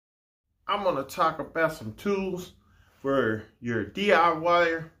I'm going to talk about some tools for your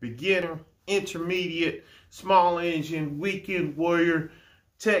DIYer, beginner, intermediate, small engine, weekend warrior,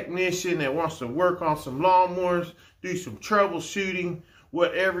 technician that wants to work on some lawnmowers, do some troubleshooting,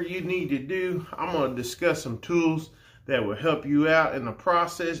 whatever you need to do. I'm going to discuss some tools that will help you out in the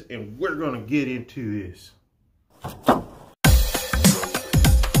process, and we're going to get into this.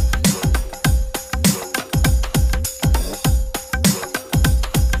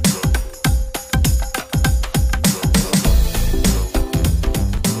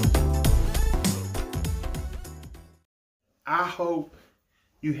 I hope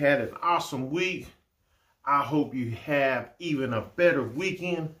you had an awesome week. I hope you have even a better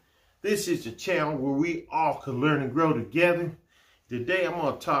weekend. This is the channel where we all can learn and grow together. Today I'm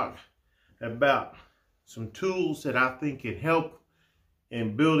going to talk about some tools that I think can help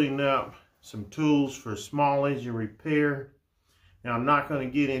in building up some tools for small engine repair. Now I'm not going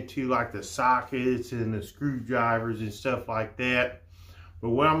to get into like the sockets and the screwdrivers and stuff like that.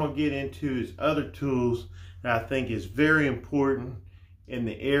 But what I'm going to get into is other tools that I think is very important in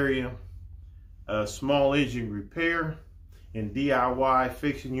the area of small engine repair and DIY,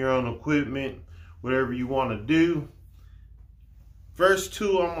 fixing your own equipment, whatever you want to do. First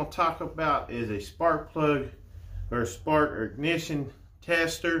tool I'm going to talk about is a spark plug or spark ignition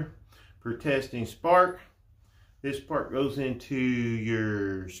tester for testing spark. This part goes into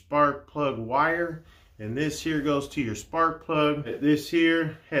your spark plug wire, and this here goes to your spark plug. This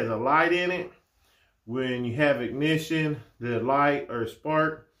here has a light in it. When you have ignition, the light or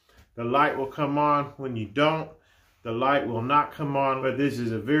spark, the light will come on. When you don't, the light will not come on. But this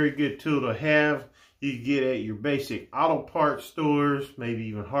is a very good tool to have. You can get at your basic auto parts stores, maybe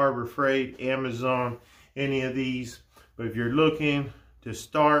even Harbor Freight, Amazon, any of these. But if you're looking to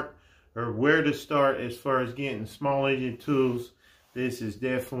start or where to start as far as getting small engine tools, this is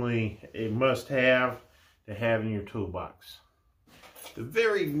definitely a must-have to have in your toolbox. The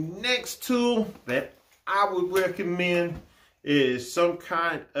very next tool that I would recommend is some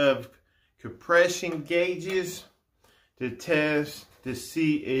kind of compression gauges to test to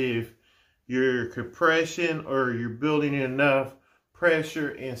see if your compression or you're building enough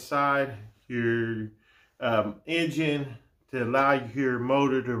pressure inside your engine to allow your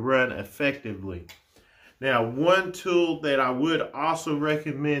motor to run effectively. Now, one tool that I would also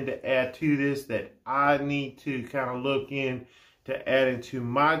recommend to add to this that I need to kind of look in to add into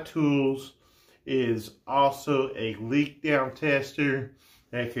my tools is also a leak down tester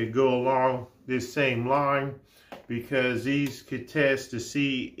that could go along this same line, because these could test to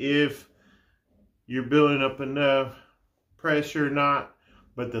see if you're building up enough pressure or not.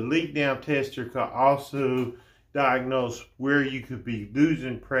 But the leak down tester could also diagnose where you could be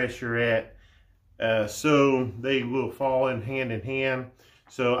losing pressure at, so they will fall in hand.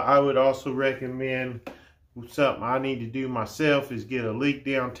 So I would also recommend something I need to do myself is get a leak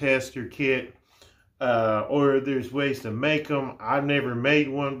down tester kit, or there's ways to make them. I've never made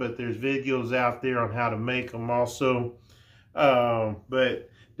one, but there's videos out there on how to make them also. But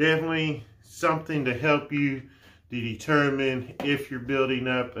definitely something to help you to determine if you're building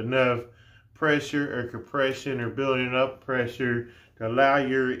up enough pressure or compression, or building up pressure to allow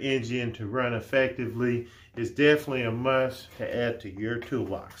your engine to run effectively. Is definitely a must to add to your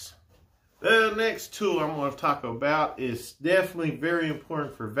toolbox. The next tool I'm going to talk about is definitely very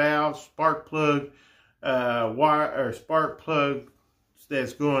important for valves, spark plug wire or spark plug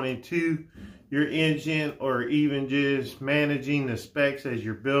that's going into your engine, or even just managing the specs as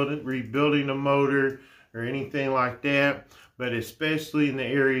you're rebuilding a motor or anything like that. But especially in the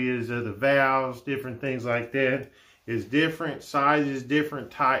areas of the valves, different things like that, is different sizes,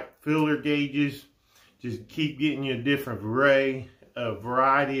 different type filler gauges. Just keep getting you a different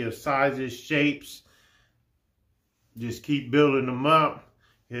variety of sizes, shapes. Just keep building them up,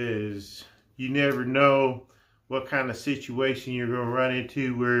 because you never know what kind of situation you're going to run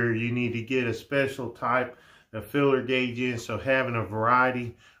into where you need to get a special type of filler gauge in. So having a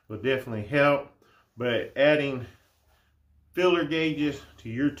variety will definitely help. But adding filler gauges to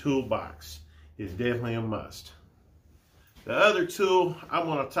your toolbox is definitely a must. The other tool I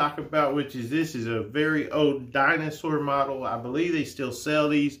want to talk about, which is this is a very old dinosaur model. I believe they still sell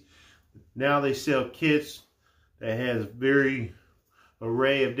these. Now they sell kits that has very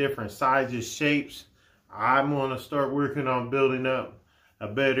array of different sizes, shapes. I'm going to start working on building up a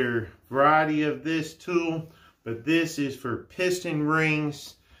better variety of this tool. But this is for piston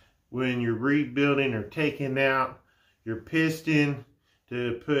rings when you're rebuilding or taking out your piston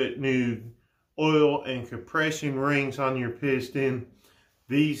to put new oil and compression rings on your piston.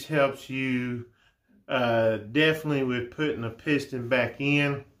 These helps you definitely with putting the piston back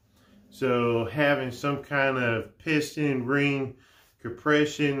in. So having some kind of piston ring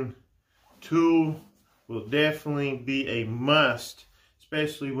compression tool will definitely be a must,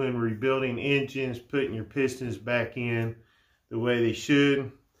 especially when rebuilding engines, putting your pistons back in the way they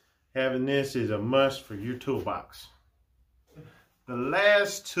should. Having this is a must for your toolbox. The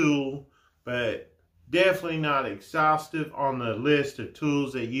last tool, but definitely not exhaustive on the list of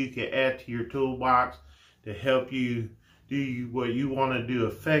tools that you can add to your toolbox to help you do what you want to do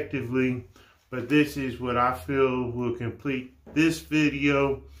effectively. But this is what I feel will complete this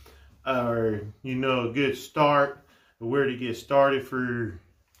video, or a good start, where to get started for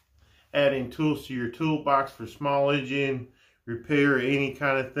adding tools to your toolbox for small engine repair or any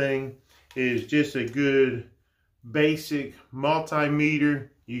kind of thing. Is just a good basic multimeter.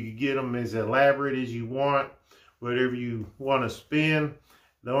 You can get them as elaborate as you want, whatever you want to spend.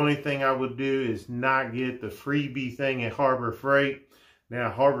 The only thing I would do is not get the freebie thing at Harbor Freight. Now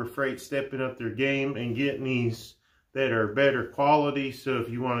Harbor Freight's stepping up their game and getting these that are better quality. So if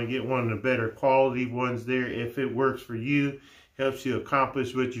you want to get one of the better quality ones there, if it works for you, helps you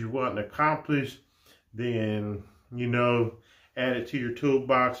accomplish what you want to accomplish, then add it to your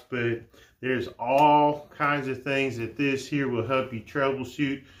toolbox. But there's all kinds of things that this here will help you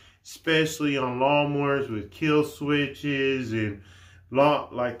troubleshoot, especially on lawnmowers with kill switches and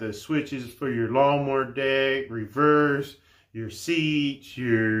like the switches for your lawnmower deck, reverse, your seats,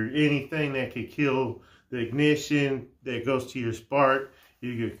 your anything that could kill the ignition that goes to your spark.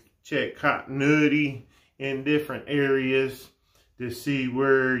 You can check continuity in different areas to see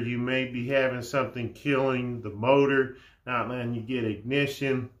where you may be having something killing the motor, not letting you get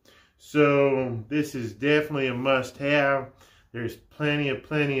ignition. So this is definitely a must-have. There's plenty of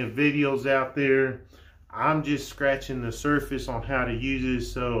videos out there. I'm just scratching the surface on how to use it,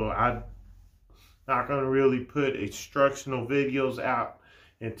 so I'm not going to really put instructional videos out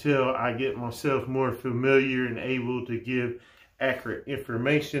until I get myself more familiar and able to give accurate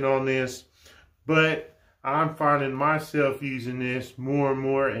information on this. But I'm finding myself using this more and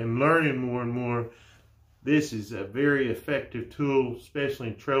more and learning more and more. This is a very effective tool, especially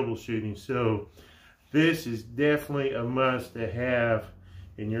in troubleshooting. So this is definitely a must to have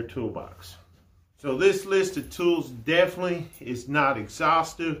in your toolbox. So this list of tools definitely is not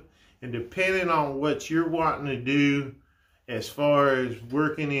exhaustive, and depending on what you're wanting to do as far as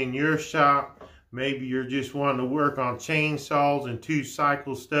working in your shop, maybe you're just wanting to work on chainsaws and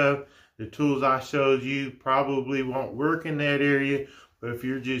 2-cycle stuff, the tools I showed you probably won't work in that area. But if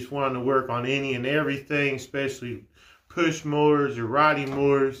you're just wanting to work on any and everything, especially push mowers or riding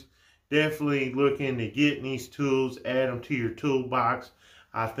mowers, definitely look into getting these tools, add them to your toolbox.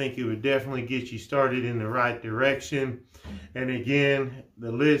 I think it would definitely get you started in the right direction. And again,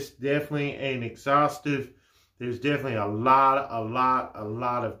 the list definitely ain't exhaustive. There's definitely a lot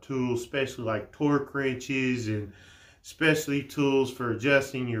of tools, especially like torque wrenches and especially tools for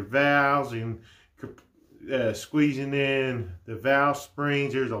adjusting your valves and squeezing in the valve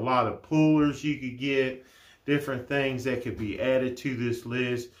springs. There's a lot of pullers you could get, different things that could be added to this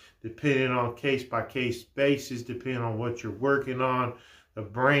list depending on case-by-case basis, depending on what you're working on, the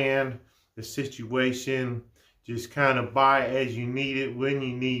brand, the situation. Just kind of buy as you need it, when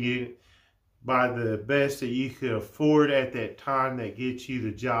you need it, buy the best that you could afford at that time that gets you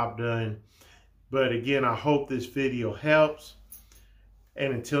the job done. But again, I hope this video helps.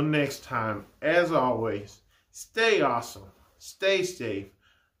 And until next time, as always, stay awesome, stay safe,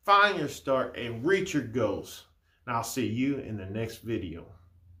 find your start, and reach your goals. And I'll see you in the next video.